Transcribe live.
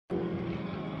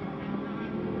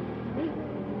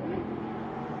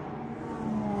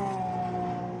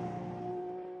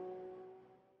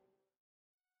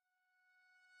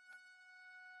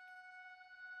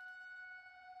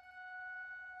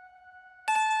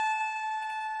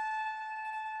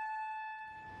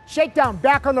Shakedown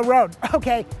back on the road.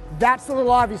 Okay, that's a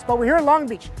little obvious, but we're here in Long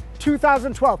Beach,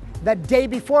 2012, the day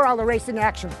before all the racing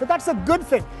actions. But that's a good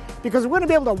thing, because we're going to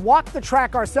be able to walk the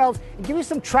track ourselves and give you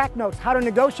some track notes how to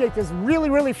negotiate this really,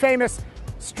 really famous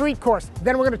street course.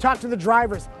 Then we're going to talk to the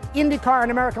drivers, IndyCar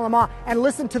and American Le Mans, and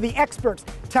listen to the experts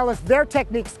tell us their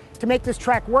techniques to make this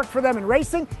track work for them in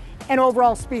racing and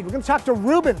overall speed. We're going to talk to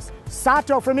Rubens,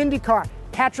 Sato from IndyCar,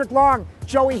 Patrick Long,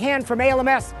 Joey Hand from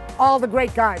ALMS, all the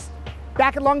great guys.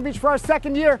 Back at Long Beach for our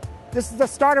second year. This is the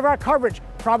start of our coverage.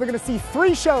 Probably going to see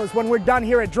 3 shows when we're done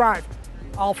here at Drive.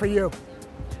 All for you.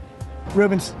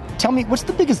 Rubens, tell me, what's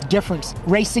the biggest difference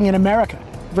racing in America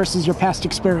versus your past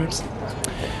experience?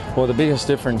 Well, the biggest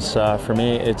difference for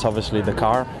me, it's obviously the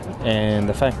car and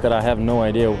the fact that I have no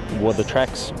idea what the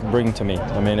tracks bring to me.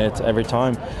 I mean, it's every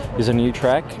time is a new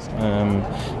track.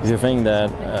 If you think that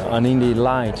an Indy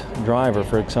Light driver,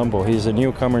 for example, he's a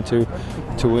newcomer to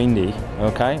Indy,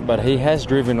 okay, but he has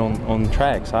driven on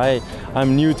tracks.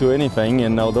 I'm new to anything,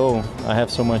 and although I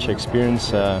have so much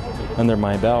experience under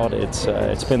my belt,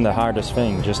 it's been the hardest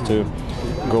thing, just to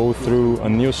go through a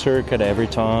new circuit every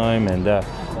time and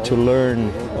to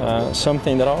learn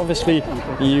something that obviously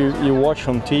you watch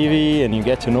on TV and you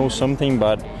get to know something,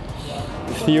 but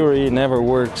theory never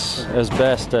works as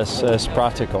best as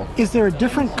practical. Is there a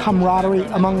different camaraderie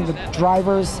among the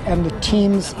drivers and the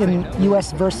teams in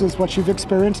US versus what you've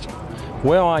experienced?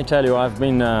 Well, I tell you, I've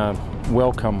been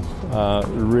welcome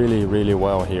really, really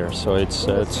well here. So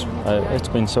it's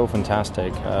been so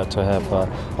fantastic to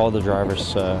have all the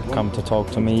drivers come to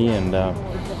talk to me, and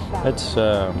it's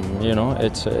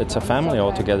it's a family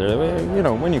altogether. You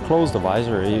know, when you close the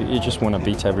visor, you just want to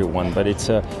beat everyone, but it's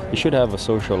you should have a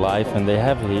social life, and they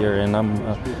have here, and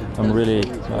I'm really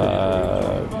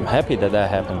happy that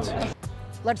happens.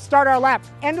 Let's start our lap.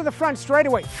 End of the front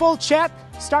straightaway, full chat.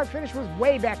 Start finish was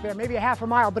way back there, maybe a half a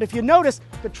mile. But if you notice,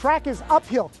 the track is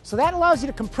uphill, so that allows you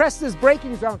to compress this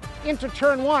braking zone into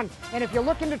turn 1. And if you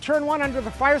look into turn 1 under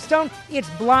the Firestone, it's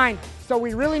blind. So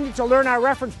we really need to learn our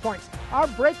reference points. Our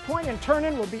brake point and turn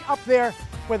in will be up there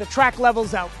where the track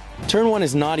levels out. Turn 1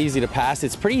 is not easy to pass.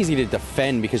 It's pretty easy to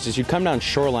defend because as you come down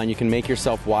shoreline, you can make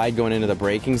yourself wide going into the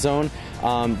braking zone.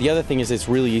 The other thing is it's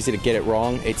really easy to get it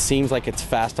wrong. It seems like it's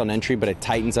fast on entry, but it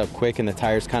tightens up quick and the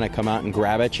tires kind of come out and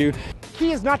grab at you.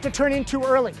 Key is not to turn in too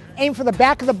early. Aim for the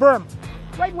back of the berm,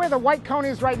 right where the white cone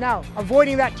is right now,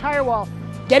 avoiding that tire wall,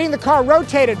 getting the car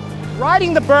rotated,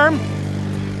 riding the berm,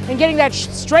 and getting that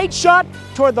straight shot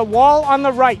toward the wall on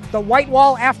the right, the white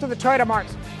wall after the Toyota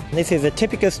marks. This is a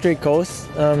typical street course,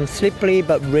 slippery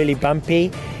but really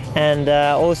bumpy, and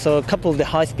also a couple of the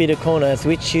high-speed corners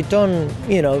which you don't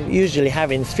usually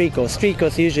have in street course. Street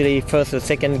course usually first or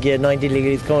second gear 90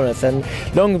 degrees corners, and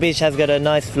Long Beach has got a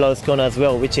nice flow corner as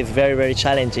well, which is very, very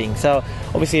challenging. So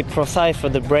obviously precise for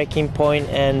the braking point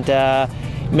and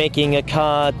making a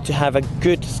car to have a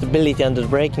good stability under the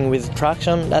braking with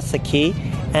traction, that's the key.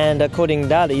 And according to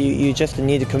that, you just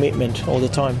need a commitment all the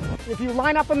time. If you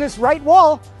line up on this right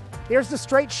wall, there's the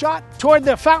straight shot toward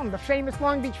the fountain, the famous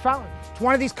Long Beach fountain. It's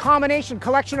one of these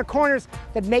collection of corners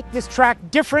that make this track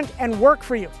different and work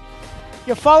for you.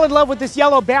 You'll fall in love with this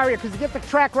yellow barrier because you get the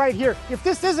track right here. If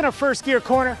this isn't a first gear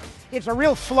corner, it's a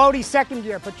real floaty second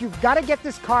gear, but you've got to get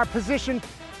this car positioned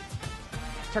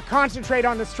to concentrate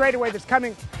on the straightaway that's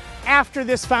coming after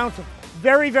this fountain.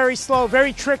 Very, very slow,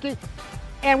 very tricky.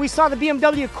 And we saw the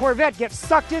BMW Corvette get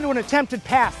sucked into an attempted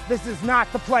pass. This is not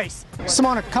the place.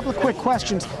 Simona, a couple of quick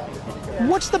questions.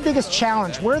 What's the biggest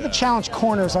challenge? Where are the challenge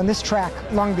corners on this track,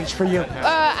 Long Beach, for you?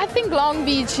 I think Long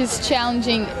Beach is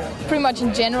challenging pretty much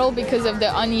in general because of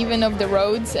the uneven of the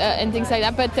roads and things like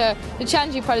that. But the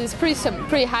challenging part is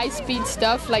pretty high-speed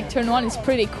stuff. Like turn 1 is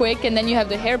pretty quick, and then you have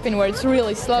the hairpin where it's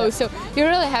really slow. So you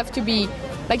really have to be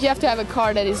you have to have a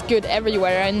car that is good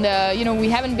everywhere, and we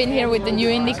haven't been here with the new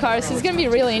Indy cars, so it's going to be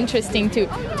really interesting to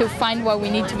find what we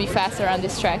need to be faster on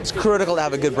this track. It's critical to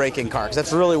have a good braking car, because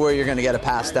that's really where you're going to get a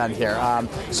pass down here.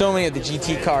 So many of the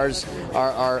GT cars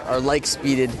are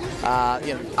like-speeded.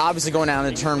 Obviously going down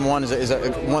into turn 1 is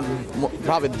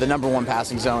probably the number 1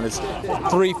 passing zone. It's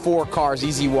 3-4 cars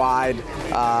easy wide.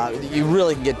 You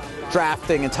really can get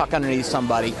drafting and tuck underneath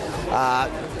somebody.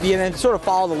 And then sort of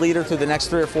follow the leader through the next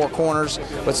 3 or 4 corners,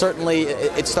 but certainly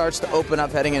it starts to open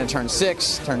up heading into turn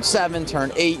 6, turn 7,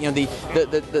 turn 8.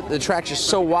 The track's just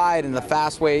so wide, and the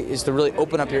fast way is to really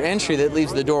open up your entry that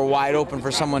leaves the door wide open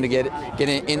for someone to get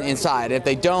inside. If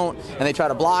they don't and they try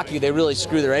to block you, they really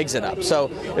screw their exit up. So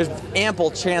there's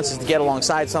ample chances to get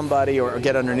alongside somebody or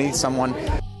get underneath someone.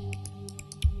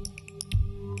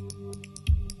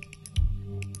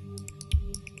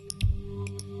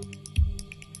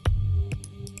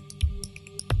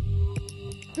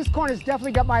 this corner's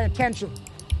definitely got my attention.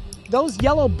 Those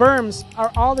yellow berms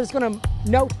are all that's going to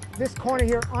note this corner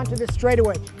here onto this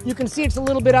straightaway. You can see it's a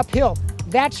little bit uphill.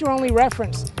 That's your only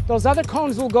reference. Those other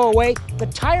cones will go away. The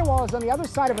tire wall is on the other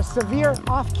side of a severe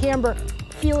off-camber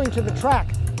feeling to the track.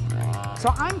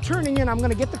 So I'm turning in, I'm going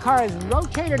to get the car as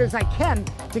rotated as I can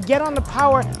to get on the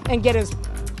power and get as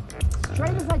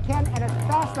straight as I can and as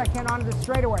fast as I can onto the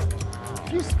straightaway.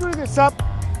 If you screw this up,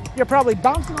 you're probably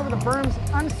bouncing over the berms,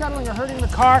 unsettling or hurting the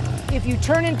car. If you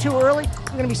turn in too early,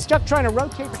 you're going to be stuck trying to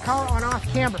rotate the car on off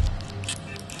camber.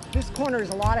 This corner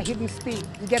is a lot of hidden speed.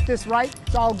 You get this right,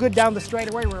 it's all good down the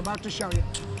straightaway we're about to show you.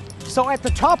 So at the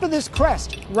top of this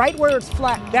crest, right where it's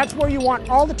flat, that's where you want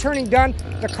all the turning done,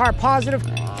 the car positive,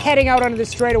 heading out onto the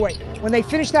straightaway. When they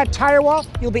finish that tire wall,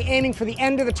 you'll be aiming for the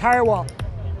end of the tire wall.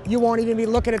 You won't even be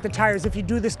looking at the tires if you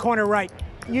do this corner right.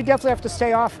 You definitely have to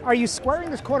stay off. Are you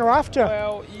squaring this corner off to?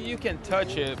 Well, you can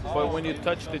touch it, but when you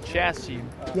touch the chassis,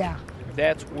 yeah,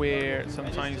 that's where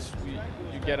sometimes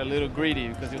you get a little greedy,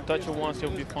 because you touch it once, you'll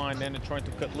be fine, then you're trying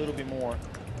to cut a little bit more,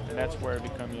 and that's where it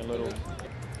becomes a little...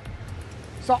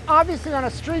 So obviously on a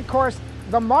street course,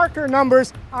 the marker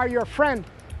numbers are your friend.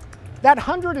 That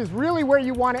 100 is really where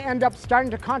you want to end up starting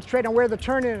to concentrate on where the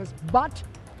turn is, but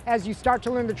as you start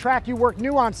to learn the track, you work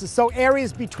nuances. So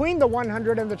areas between the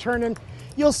 100 and the turn-in,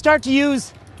 you'll start to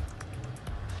use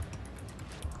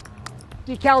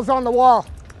decals on the wall,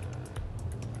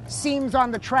 seams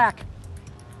on the track,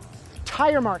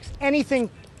 tire marks,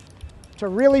 anything to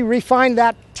really refine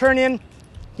that turn-in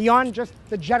beyond just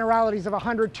the generalities of a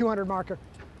 100, 200 marker.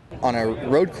 On a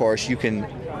road course,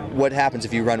 what happens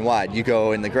if you run wide? You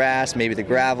go in the grass, maybe the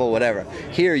gravel, whatever.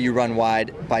 Here you run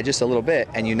wide by just a little bit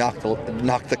and you knock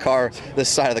the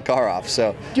side of the car off.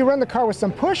 So do you run the car with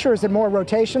some push, or is it more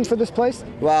rotation for this place?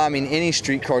 Well, I mean, any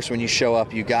street course, when you show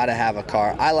up, you got to have a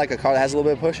car. I like a car that has a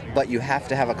little bit of push, but you have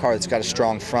to have a car that's got a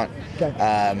strong front. Okay.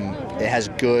 It has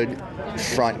good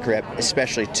front grip,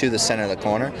 especially to the center of the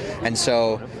corner, and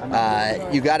so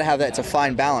you got to have that. It's a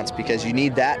fine balance because you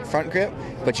need that front grip,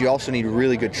 but you also need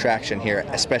really good traction here,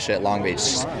 especially at Long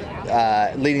Beach.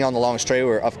 Leading on the long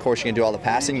straightaway, of course you can do all the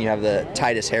passing. You have the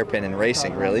tightest hairpin in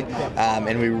racing, really,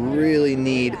 and we really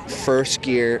need first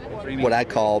gear, what I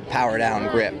call power down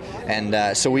grip,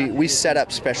 and so we set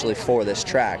up specially for this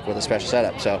track with a special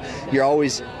setup. So you're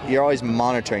always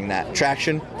monitoring that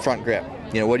traction, front grip.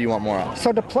 You know, what do you want more of?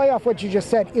 So to play off what you just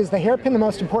said, is the hairpin the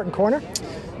most important corner?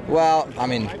 Well, I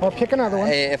mean... Or pick another one.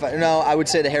 I would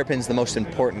say the hairpin's the most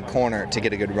important corner to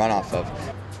get a good run off of.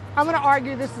 I'm going to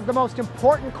argue this is the most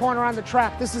important corner on the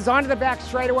track. This is onto the back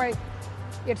straightaway.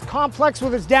 It's complex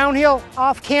with its downhill,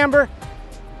 off camber,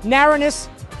 narrowness,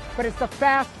 but it's the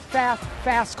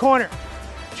fast corner.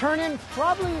 Turn in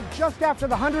probably just after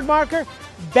the 100 marker.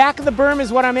 Back of the berm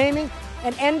is what I'm aiming,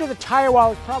 and end of the tire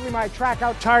wall is probably my track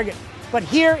out target. But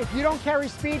here, if you don't carry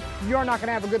speed, you're not going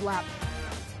to have a good lap.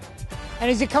 And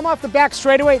as you come off the back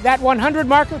straightaway, that 100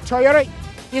 marker, Toyota,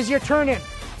 is your turn in.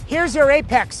 Here's your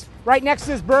apex, right next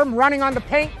to this berm, running on the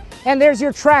paint, and there's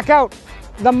your track out.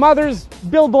 The mother's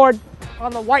billboard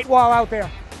on the white wall out there.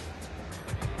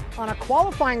 On a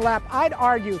qualifying lap, I'd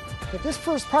argue that this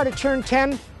first part of turn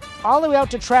 10, all the way out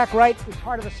to track right, is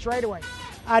part of the straightaway.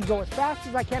 I'd go as fast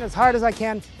as I can, as hard as I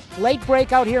can. Late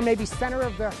break out here, maybe center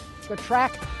of the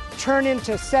track. Turn in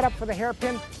to set up for the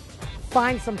hairpin.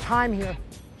 Find some time here.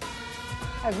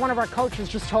 As one of our coaches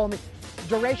just told me,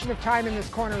 duration of time in this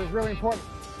corner is really important.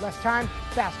 Less time,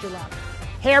 faster lap.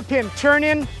 Hairpin, turn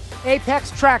in, apex,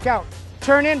 track out.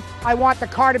 Turn in, I want the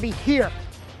car to be here.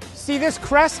 See this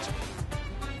crest?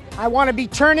 I want to be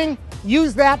turning,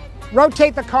 use that,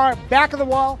 rotate the car, back of the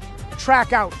wall,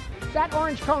 track out. That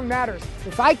orange cone matters.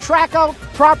 If I track out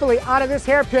properly out of this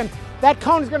hairpin, that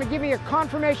cone is going to give me a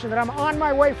confirmation that I'm on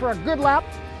my way for a good lap,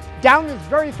 down this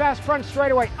very fast front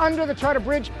straightaway, under the Toyota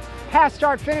Bridge, past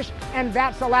start finish, and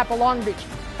that's the lap of Long Beach.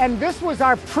 And this was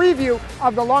our preview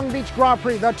of the Long Beach Grand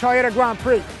Prix, the Toyota Grand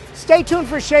Prix. Stay tuned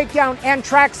for Shakedown and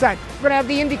Trackside. We're going to have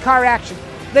the IndyCar action,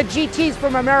 the GTs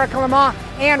from America Le Mans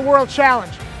and World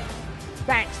Challenge.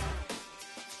 Thanks.